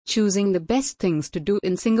Choosing the best things to do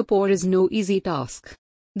in Singapore is no easy task.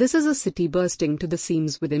 This is a city bursting to the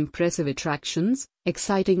seams with impressive attractions,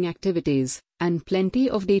 exciting activities, and plenty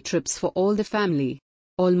of day trips for all the family.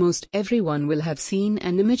 Almost everyone will have seen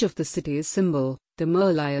an image of the city's symbol, the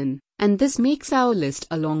Merlion, and this makes our list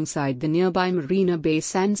alongside the nearby Marina Bay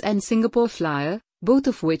Sands and Singapore Flyer, both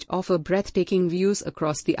of which offer breathtaking views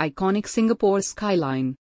across the iconic Singapore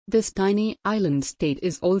skyline. This tiny island state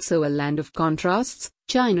is also a land of contrasts.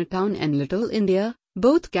 Chinatown and Little India,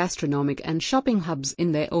 both gastronomic and shopping hubs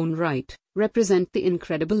in their own right, represent the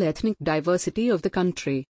incredible ethnic diversity of the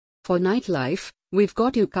country. For nightlife, we've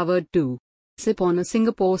got you covered too. Sip on a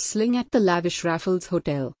Singapore sling at the lavish Raffles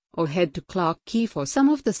Hotel, or head to Clarke Quay for some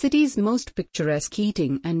of the city's most picturesque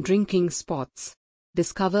eating and drinking spots.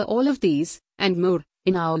 Discover all of these, and more,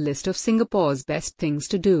 in our list of Singapore's best things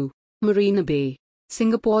to do. Marina Bay.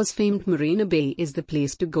 Singapore's famed Marina Bay is the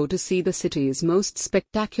place to go to see the city's most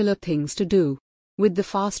spectacular things to do. With the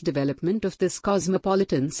fast development of this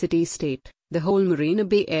cosmopolitan city-state, the whole Marina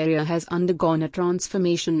Bay area has undergone a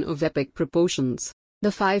transformation of epic proportions.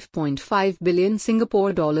 The 5.5 billion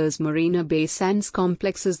Singapore dollars Marina Bay Sands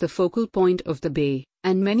complex is the focal point of the bay,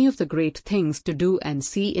 and many of the great things to do and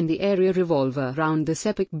see in the area revolve around this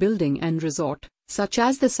epic building and resort, such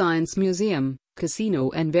as the Science Museum, casino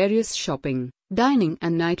and various shopping, dining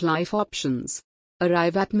and nightlife options.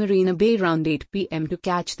 Arrive at Marina Bay around 8 p.m. to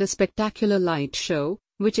catch the spectacular light show,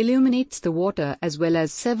 which illuminates the water as well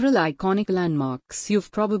as several iconic landmarks you've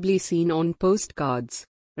probably seen on postcards.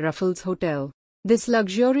 Raffles Hotel. This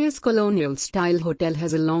luxurious colonial-style hotel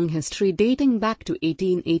has a long history dating back to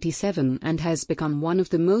 1887 and has become one of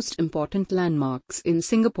the most important landmarks in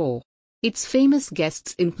Singapore. Its famous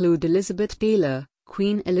guests include Elizabeth Taylor,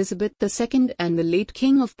 Queen Elizabeth II and the late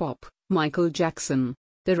King of Pop, Michael Jackson.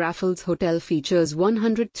 The Raffles Hotel features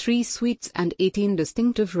 103 suites and 18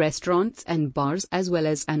 distinctive restaurants and bars as well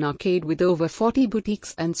as an arcade with over 40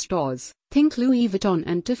 boutiques and stores. Think Louis Vuitton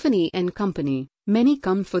and Tiffany & Company. Many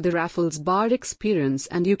come for the Raffles bar experience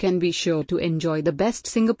and you can be sure to enjoy the best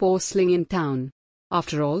Singapore sling in town.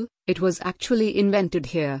 After all, it was actually invented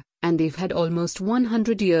here, and they've had almost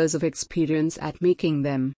 100 years of experience at making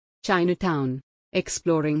them. Chinatown.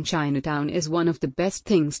 Exploring Chinatown is one of the best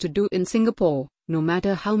things to do in Singapore, no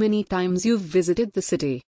matter how many times you've visited the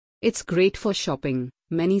city. It's great for shopping.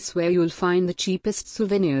 Many swear you'll find the cheapest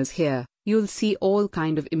souvenirs here. You'll see all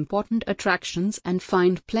kind of important attractions and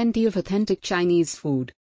find plenty of authentic Chinese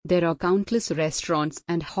food. There are countless restaurants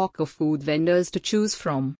and hawker food vendors to choose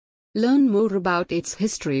from. Learn more about its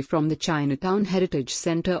history from the Chinatown Heritage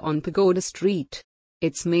Center on Pagoda Street.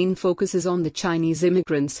 Its main focus is on the Chinese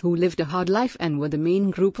immigrants who lived a hard life and were the main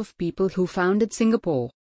group of people who founded Singapore.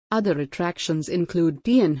 Other attractions include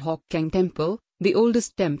Tian Hock Keng Temple, the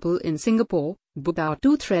oldest temple in Singapore, Buddha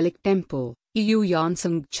Tooth Relic Temple, Eu Yan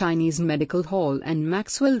Sang Chinese Medical Hall and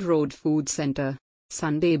Maxwell Road Food Center.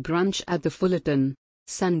 Sunday brunch at the Fullerton.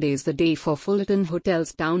 Sunday's the day for Fullerton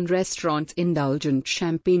Hotel's town restaurant's indulgent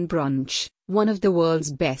champagne brunch, one of the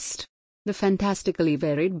world's best. The fantastically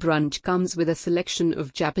varied brunch comes with a selection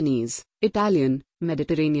of Japanese, Italian,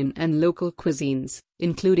 Mediterranean and local cuisines,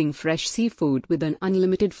 including fresh seafood with an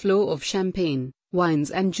unlimited flow of champagne,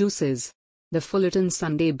 wines and juices. The Fullerton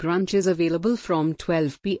Sunday brunch is available from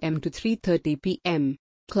 12 p.m. to 3:30 p.m.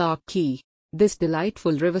 Clarke Quay. This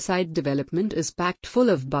delightful riverside development is packed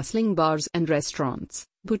full of bustling bars and restaurants,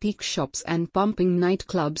 boutique shops and pumping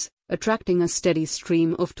nightclubs, attracting a steady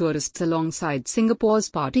stream of tourists alongside Singapore's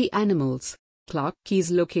party animals. Clarke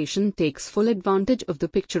Quay's location takes full advantage of the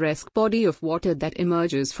picturesque body of water that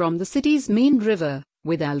emerges from the city's main river,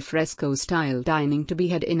 with alfresco-style dining to be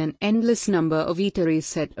had in an endless number of eateries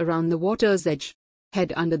set around the water's edge.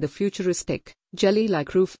 Head under the futuristic,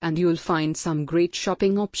 jelly-like roof and you'll find some great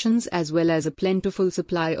shopping options as well as a plentiful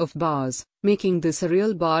supply of bars, making this a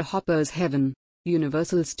real bar hopper's heaven.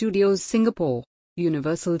 Universal Studios Singapore.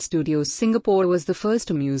 Universal Studios Singapore was the first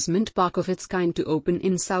amusement park of its kind to open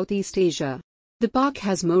in Southeast Asia. The park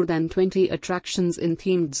has more than 20 attractions in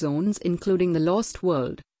themed zones including the Lost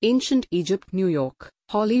World, Ancient Egypt, New York,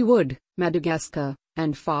 Hollywood, Madagascar,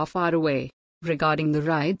 and Far Far Away. Regarding the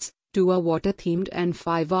rides, 2 are water-themed and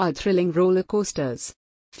 5 are thrilling roller coasters.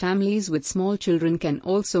 Families with small children can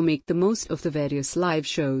also make the most of the various live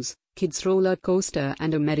shows, kids roller coaster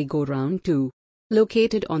and a merry-go-round too.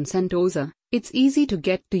 Located on Sentosa, it's easy to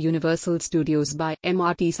get to Universal Studios by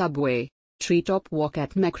MRT subway. Treetop Walk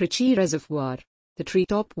at MacRitchie Reservoir. The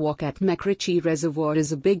Treetop Walk at MacRitchie Reservoir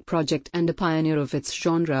is a big project and a pioneer of its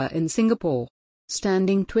genre in Singapore.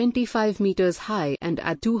 Standing 25 meters high and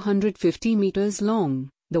at 250 meters long,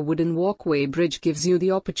 The wooden walkway bridge gives you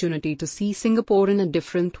the opportunity to see Singapore in a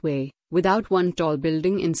different way, without one tall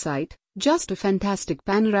building in sight, just a fantastic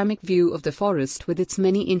panoramic view of the forest with its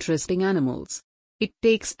many interesting animals. It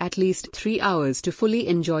takes at least 3 hours to fully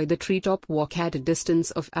enjoy the treetop walk at a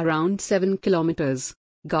distance of around 7 kilometers.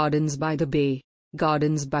 Gardens by the Bay.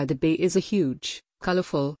 Gardens by the Bay is a huge,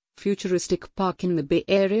 colorful, futuristic park in the Bay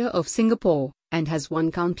Area of Singapore, and has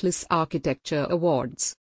won countless architecture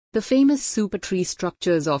awards. The famous super tree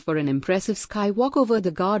structures offer an impressive skywalk over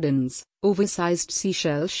the gardens. Oversized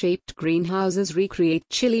seashell-shaped greenhouses recreate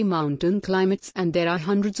chilly mountain climates, and there are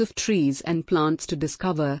hundreds of trees and plants to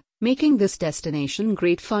discover, making this destination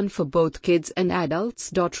great fun for both kids and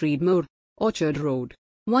adults. Read more. Orchard Road.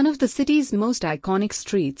 One of the city's most iconic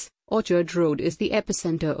streets, Orchard Road is the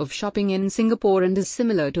epicenter of shopping in Singapore and is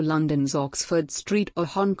similar to London's Oxford Street or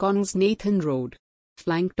Hong Kong's Nathan Road.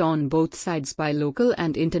 Flanked on both sides by local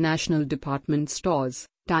and international department stores,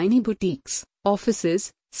 tiny boutiques,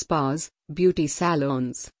 offices, spas, beauty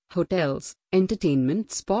salons, hotels,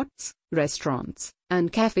 entertainment spots, restaurants,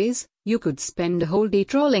 and cafes, you could spend a whole day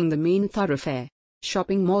trolling the main thoroughfare.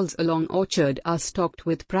 Shopping malls along Orchard are stocked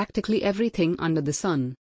with practically everything under the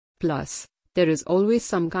sun. Plus, there is always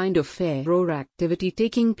some kind of fair or activity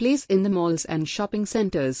taking place in the malls and shopping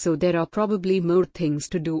centers, so there are probably more things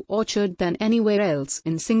to do Orchard than anywhere else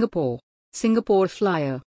in Singapore. Singapore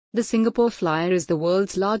Flyer. The Singapore Flyer is the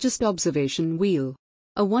world's largest observation wheel.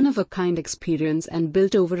 A one-of-a-kind experience and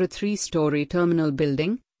built over a 3-story terminal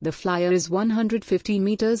building, the Flyer is 150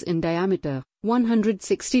 meters in diameter,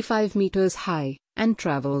 165 meters high, and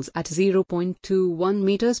travels at 0.21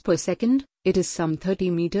 meters per second. It is some 30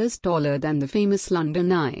 meters taller than the famous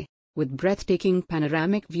London Eye, with breathtaking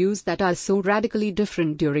panoramic views that are so radically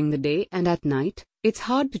different during the day and at night, it's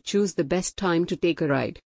hard to choose the best time to take a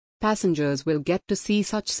ride. Passengers will get to see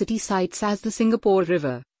such city sights as the Singapore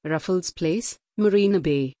River, Raffles Place, Marina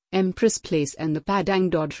Bay, Empress Place and the Padang.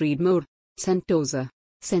 Read more. Sentosa.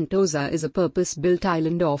 Sentosa is a purpose-built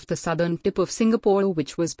island off the southern tip of Singapore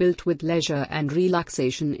which was built with leisure and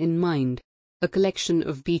relaxation in mind. A collection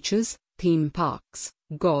of beaches, theme parks,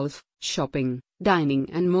 golf, shopping, dining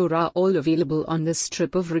and more are all available on this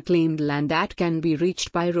strip of reclaimed land that can be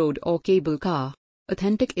reached by road or cable car.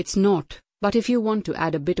 Authentic it's not, but if you want to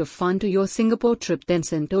add a bit of fun to your Singapore trip then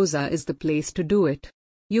Sentosa is the place to do it.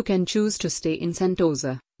 You can choose to stay in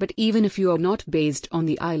Sentosa, but even if you are not based on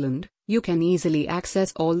the island, you can easily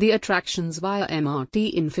access all the attractions via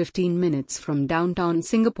MRT in 15 minutes from downtown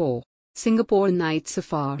Singapore. Singapore Night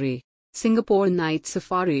Safari. Singapore Night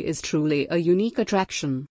Safari is truly a unique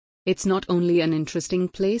attraction. It's not only an interesting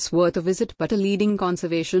place worth a visit but a leading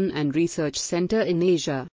conservation and research center in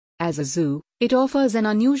Asia. As a zoo, it offers an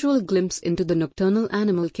unusual glimpse into the nocturnal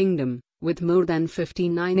animal kingdom, with more than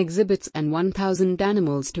 59 exhibits and 1,000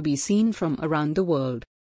 animals to be seen from around the world.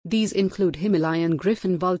 These include Himalayan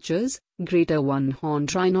griffon vultures, greater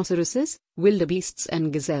one-horned rhinoceroses, wildebeests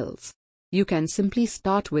and gazelles. You can simply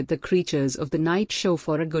start with the creatures of the night show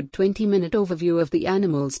for a good 20-minute overview of the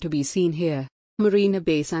animals to be seen here. Marina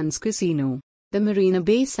Bay Sands Casino. The Marina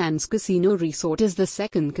Bay Sands Casino Resort is the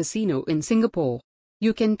second casino in Singapore.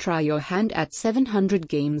 You can try your hand at 700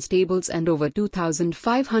 games tables and over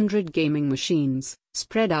 2,500 gaming machines,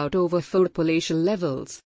 spread out over 4 palatial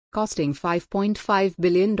levels. Costing $5.5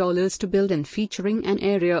 billion to build and featuring an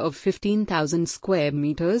area of 15,000 square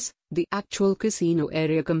meters, the actual casino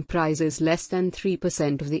area comprises less than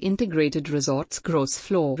 3% of the integrated resort's gross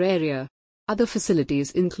floor area. Other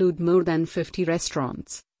facilities include more than 50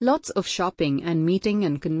 restaurants, lots of shopping and meeting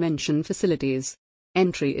and convention facilities.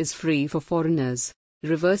 Entry is free for foreigners.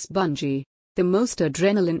 Reverse bungee. The most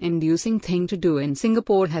adrenaline-inducing thing to do in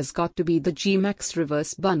Singapore has got to be the G-Max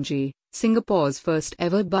Reverse Bungee, Singapore's first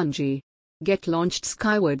ever bungee. Get launched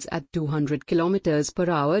skywards at 200 km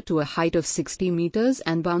per hour to a height of 60 meters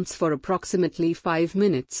and bounce for approximately 5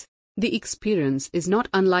 minutes. The experience is not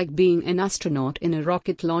unlike being an astronaut in a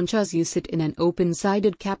rocket launch as you sit in an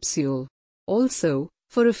open-sided capsule. Also,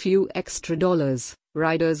 for a few extra dollars,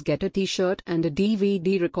 riders get a t-shirt and a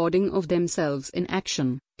DVD recording of themselves in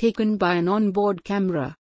action, taken by an onboard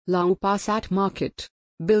camera. Lau Pa Sat Market.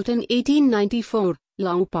 Built in 1894,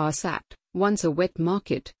 Lau Pa Sat, once a wet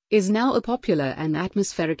market, is now a popular and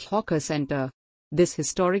atmospheric hawker center. This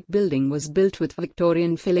historic building was built with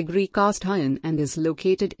Victorian filigree cast iron and is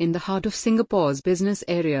located in the heart of Singapore's business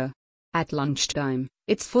area. At lunchtime,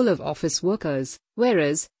 it's full of office workers,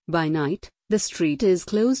 whereas, by night, the street is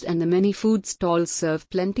closed and the many food stalls serve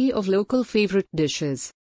plenty of local favorite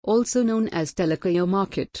dishes. Also known as Telakaya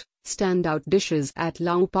Market, standout dishes at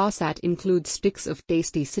Lau Pa Sat include sticks of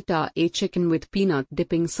tasty sita-a chicken with peanut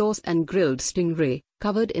dipping sauce and grilled stingray,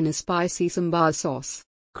 covered in a spicy sambal sauce.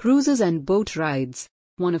 Cruises and boat rides.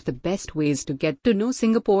 One of the best ways to get to know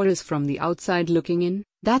Singapore is from the outside looking in,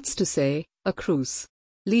 that's to say, a cruise.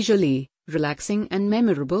 Leisurely, relaxing and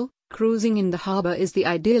memorable, cruising in the harbour is the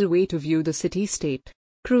ideal way to view the city-state.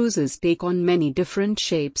 Cruises take on many different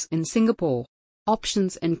shapes in Singapore.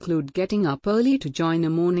 Options include getting up early to join a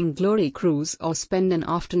morning glory cruise or spend an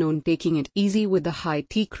afternoon taking it easy with a high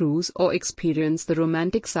tea cruise or experience the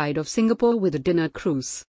romantic side of Singapore with a dinner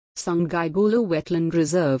cruise. Sungai Buloh Wetland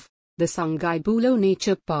Reserve. The Sungai Buloh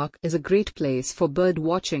Nature Park is a great place for bird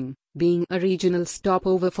watching, being a regional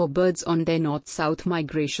stopover for birds on their north-south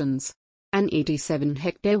migrations. An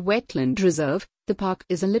 87-hectare wetland reserve, the park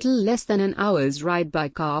is a little less than an hour's ride by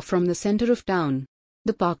car from the center of town.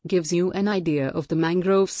 The park gives you an idea of the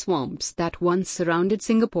mangrove swamps that once surrounded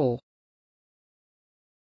Singapore.